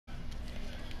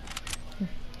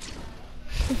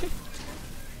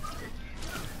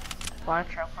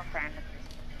Watch out for friend.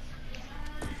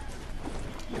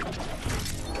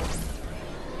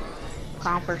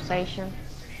 Conversation.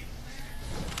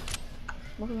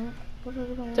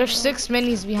 There's 6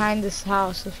 minis behind this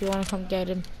house if you want to come get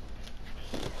him.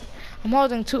 I'm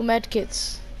holding 2 med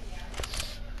kits.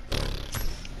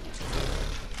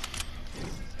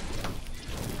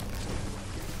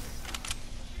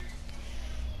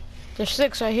 There's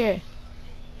 6 right here.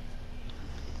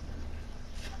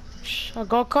 A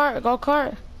go-kart,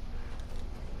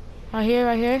 Right here,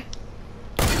 right here.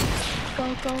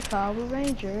 Go, go, Power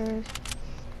Rangers.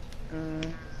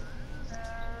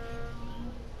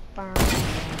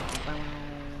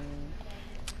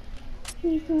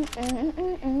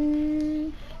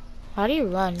 How do you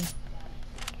run?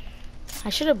 I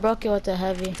should have broke it with the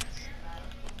heavy.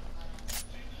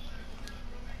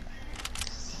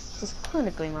 It's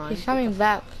clinically mine. He's coming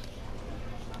back.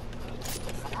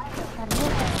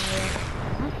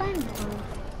 I'm fine.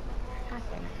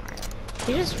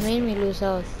 He just made me lose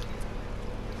health.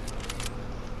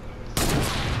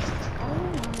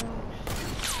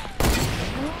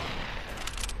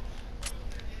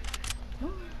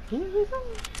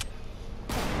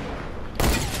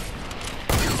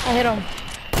 I hit him.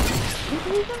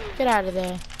 Get out of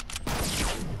there.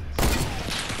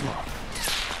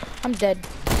 I'm dead.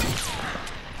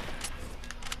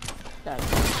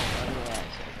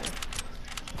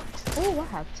 Oh, I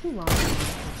have 2 on.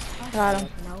 Got him.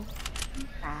 No,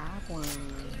 I have 1.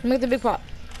 Make the big pot.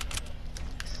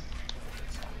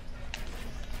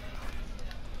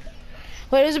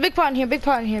 Wait, there's a big pot in here, big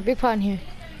pot in here, big pot in here.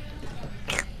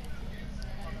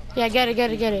 Yeah, get it,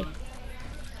 get it, get it.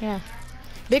 Yeah.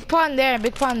 Big pot in there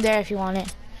if you want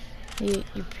it. You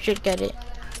should get it.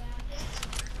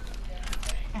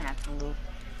 I have to loot.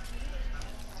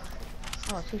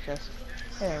 Oh, teach us.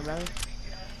 There, brother.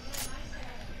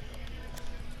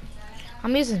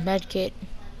 I'm using med kit.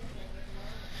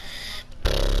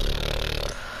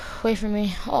 Wait for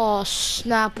me. Oh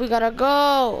snap, we gotta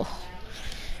go.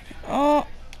 Oh.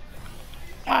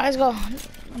 Alright, let's go.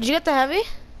 Did you get the heavy?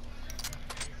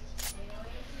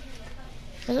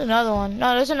 There's another one.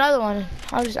 No, there's another one.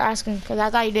 I was just asking because I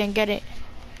thought you didn't get it.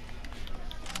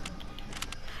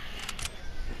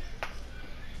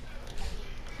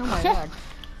 Oh my god.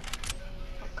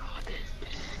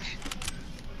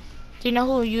 Do you know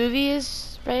who UV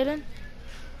is, Brayden?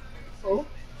 Oh.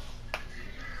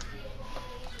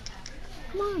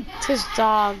 Come on. It's his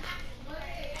dog.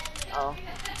 Oh.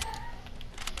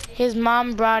 His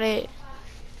mom brought it.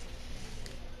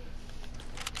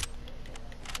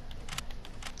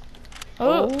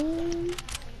 Oh.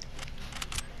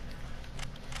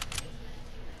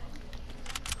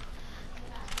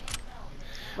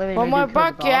 One more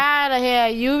buck, you're out of here,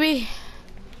 UV.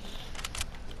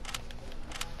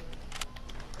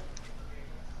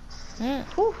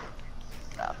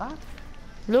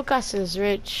 Lucas is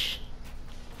rich.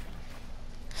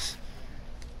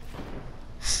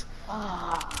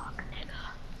 Fuck, nigga.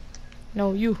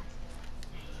 No, you.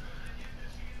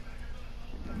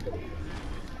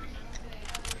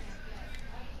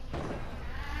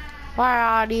 Where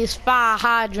are these fire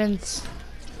hydrants?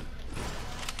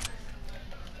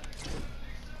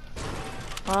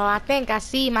 Oh, I think I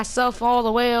see myself all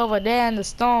the way over there in the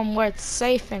storm where it's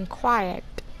safe and quiet.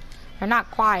 Or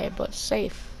not quiet, but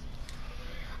safe.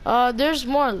 There's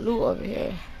more loot over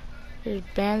here. There's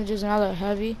bandages and other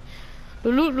heavy.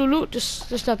 Loot,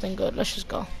 just nothing good. Let's just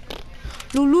go.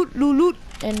 Loot.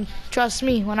 And trust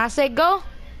me, when I say go,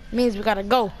 it means we gotta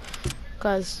go.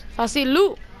 Cause if I see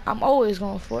loot, I'm always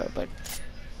going for it, but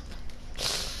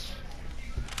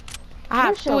I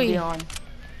have 3. Be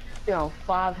on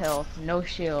 5 health, no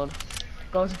shield.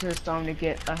 Goes into the storm to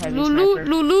get a heavy sniper.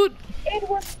 Loot. It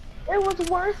was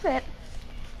worth it.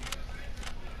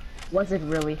 Was it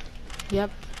really? Yep.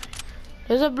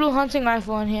 There's a blue hunting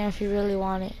rifle in here if you really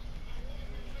want it.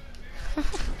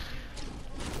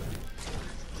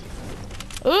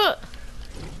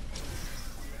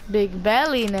 Big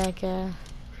belly, nigga.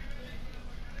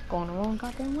 Going the wrong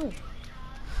goddamn way.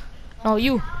 Oh,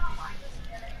 you.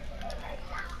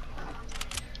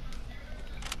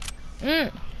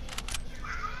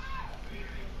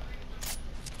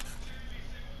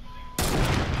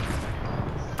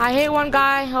 I hit one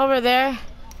guy over there.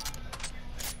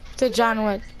 To John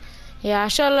Wick. Yeah, I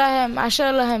should have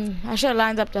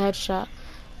lined up the headshot.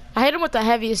 I hit him with the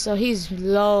heavy, so he's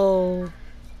low.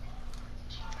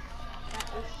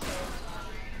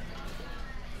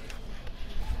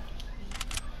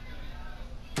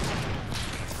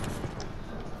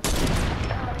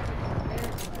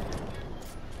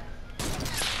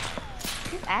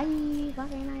 Daddy,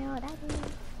 fucking my daddy.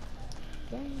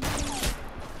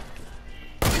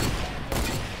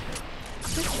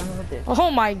 Son of a bitch.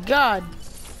 Oh my god.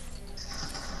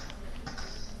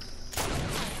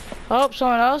 Oh,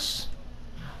 someone else.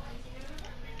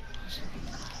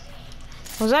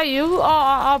 Was that you? Oh,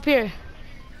 up here.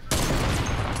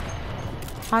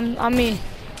 On me.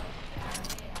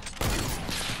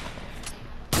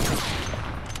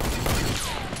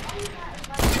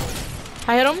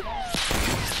 I hit him.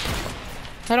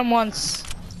 Hit him once.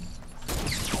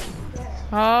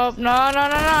 Oh, no.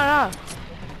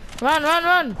 Run.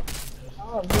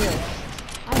 Oh, I'm here.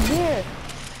 I'm here.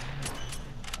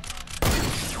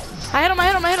 I hit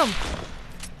him.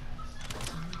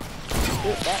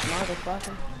 Get that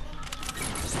motherfucker.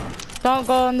 Don't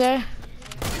go in there.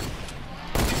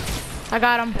 I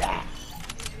got him.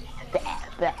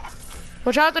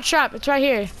 Watch out the trap. It's right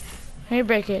here. Let me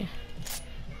break it.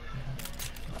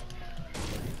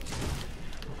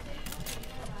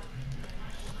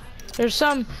 There's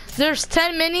 10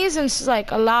 minis and it's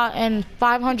like a lot and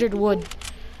 500 wood.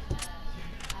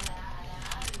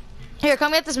 Here,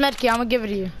 come get this med kit. I'm gonna give it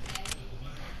to you.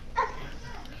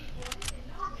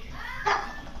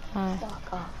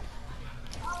 Fuck off.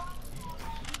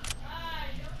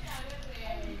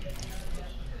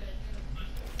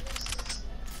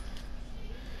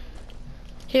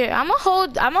 Here, I'm gonna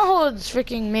hold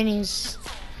freaking minis.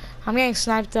 I'm getting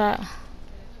sniped at.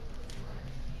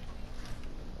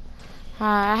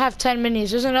 I have 10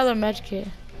 minis. There's another med kit.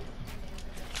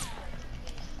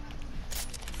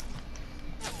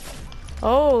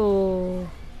 Oh.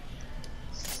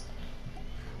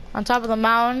 On top of the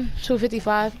mountain,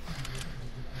 255.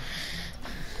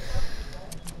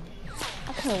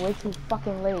 I can't wait too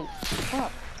fucking late.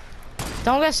 Fuck.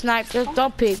 Don't get sniped. Just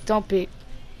don't peek.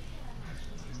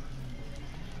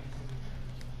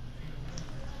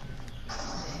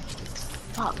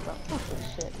 Fuck, bro. Fuck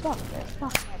this shit. Fuck this.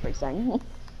 Fuck everything.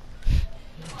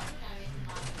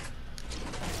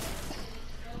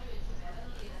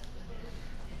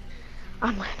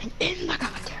 I'm landing in the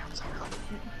goddamn circle.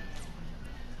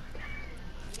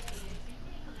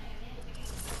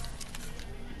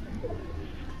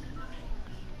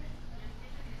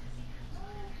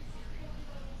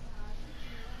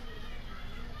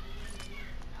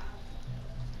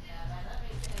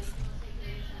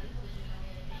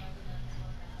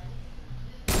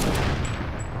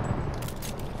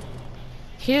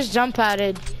 He just jump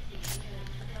padded.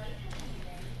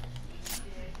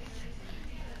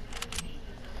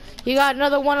 You got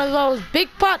another one of those big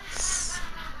pots.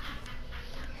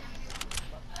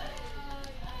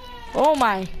 Oh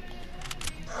my.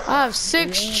 I have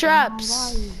 6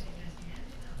 traps.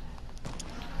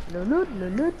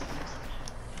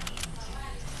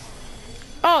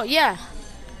 Oh yeah.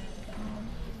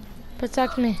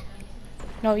 Protect me.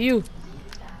 No, you.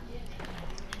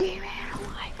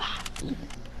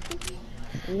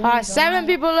 Alright, 7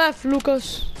 people left,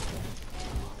 Lucas.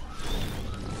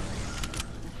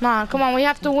 Nah, come on, we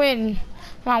have to win.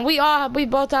 Come on, we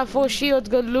both have 4 shields,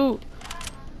 good loot.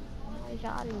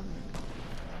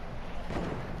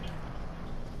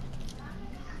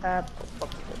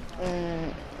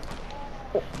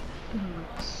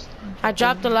 I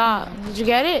dropped a lot. Did you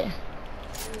get it?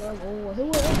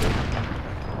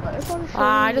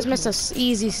 I just missed an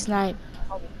easy snipe.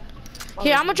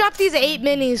 Here, I'm gonna drop these 8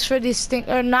 minis for these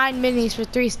 9 minis for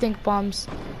 3 stink bombs.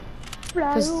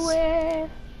 Fly away.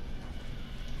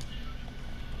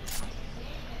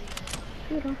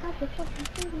 You don't have to fucking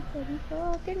say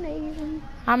your fucking name.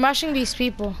 I'm rushing these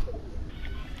people.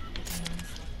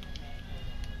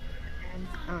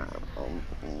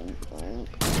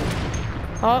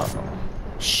 Oh,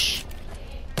 shh.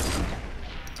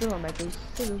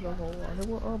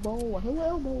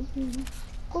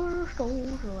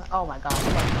 Oh my god.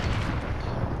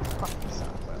 Fuck this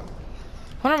up, bro.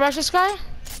 Wanna rush this guy?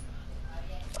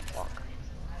 Fuck.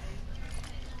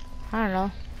 I don't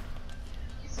know.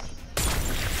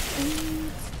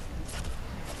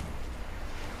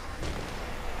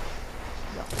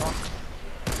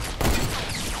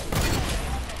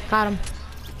 Got him.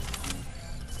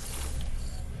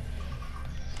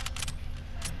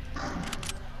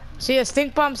 See, the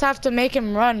stink bombs have to make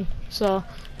him run, so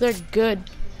they're good.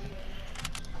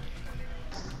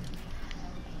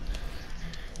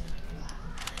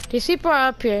 These people are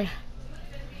up here.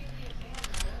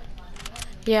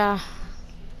 Yeah.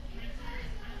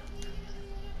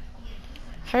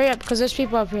 Hurry up, because there's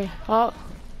people up here. Oh.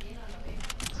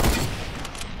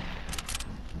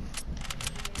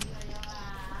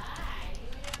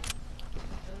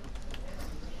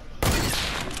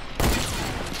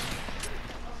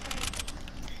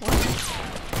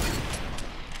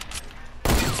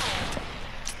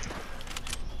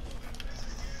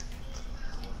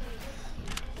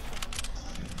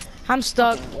 I'm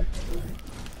stuck.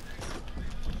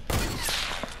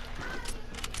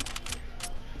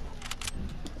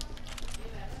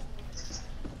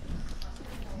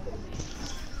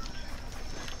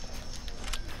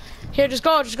 Here, just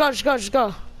go, just go, just go, just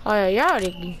go. Oh yeah, you're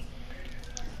already.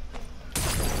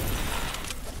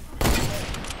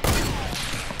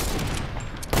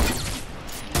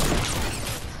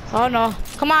 Oh no.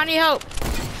 Come on, I need help.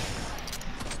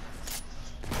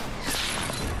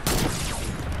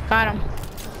 Got him.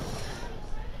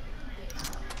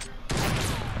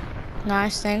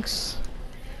 Nice, thanks.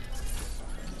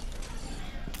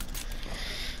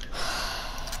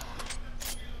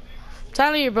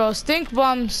 Telling you, bro, stink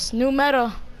bombs, new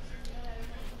meta.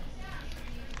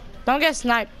 Don't get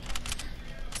sniped.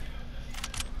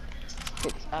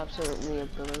 It's absolutely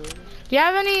obliterated. Do you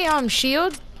have any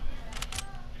shield?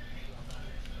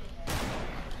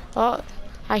 Oh,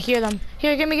 I hear them.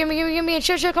 Here, give me.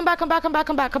 Chill, come back.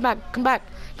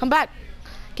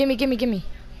 Give me. Give me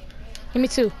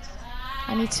 2.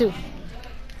 I need 2.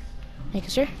 Making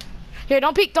sure. Here,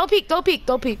 don't peek.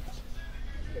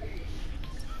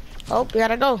 Oh, we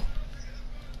gotta go.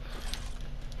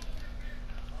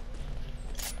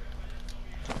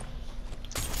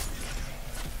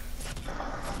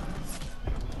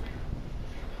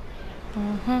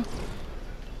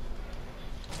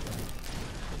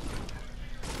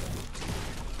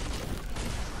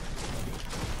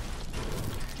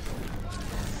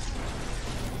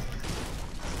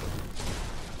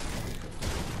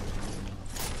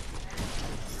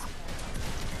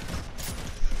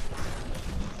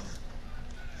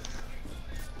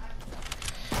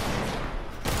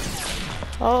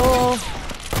 Oh.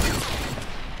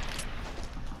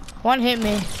 One hit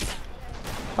me.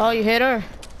 Oh, you hit her.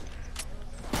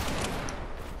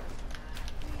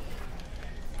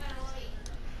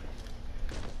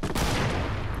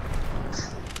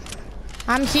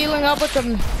 I'm healing up with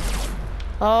them.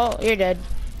 Oh, you're dead.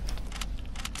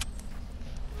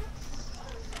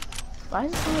 Why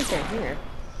does it seem like they're here?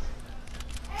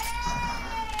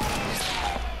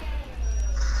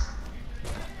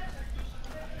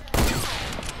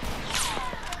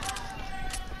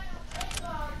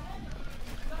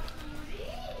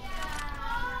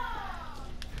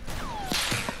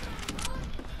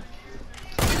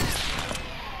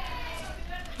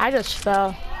 I just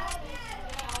fell.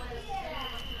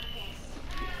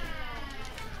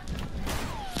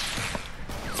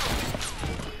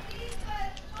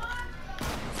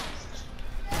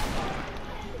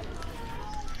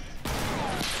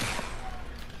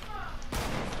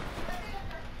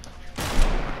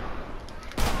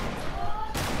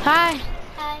 Hi.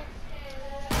 Hi.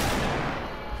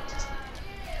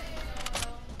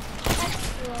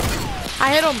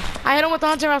 I hit him with the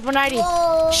hunting rifle 90.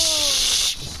 Whoa. Shh.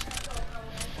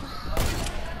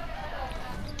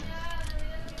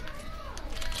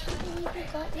 You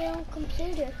got your own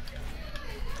computer.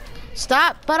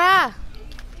 Stop. Para,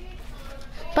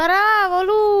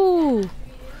 bolu.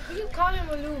 Who you calling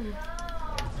Malou?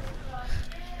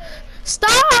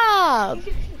 Stop.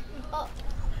 Oh,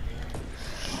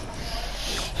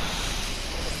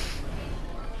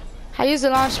 I used the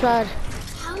launch pad.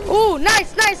 Ooh, nice.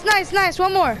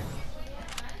 One more.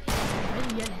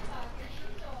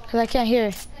 Cause I can't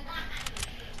hear.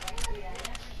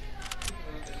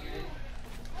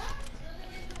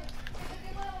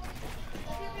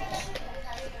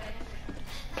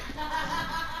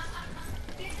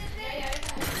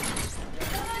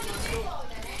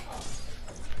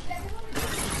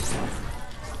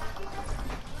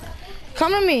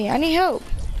 Come to me. I need help.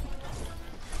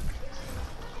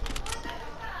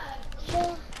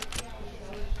 sure.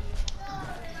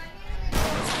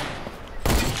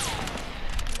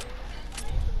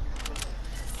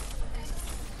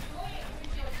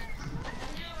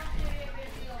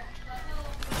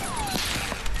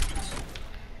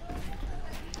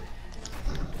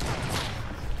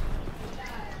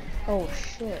 Oh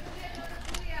shit.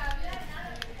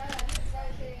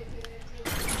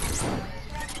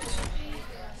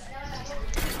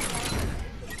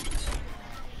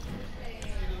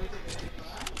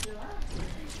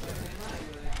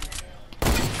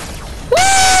 Woo!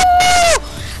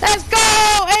 Let's go!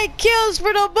 8 kills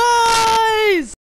for the boys!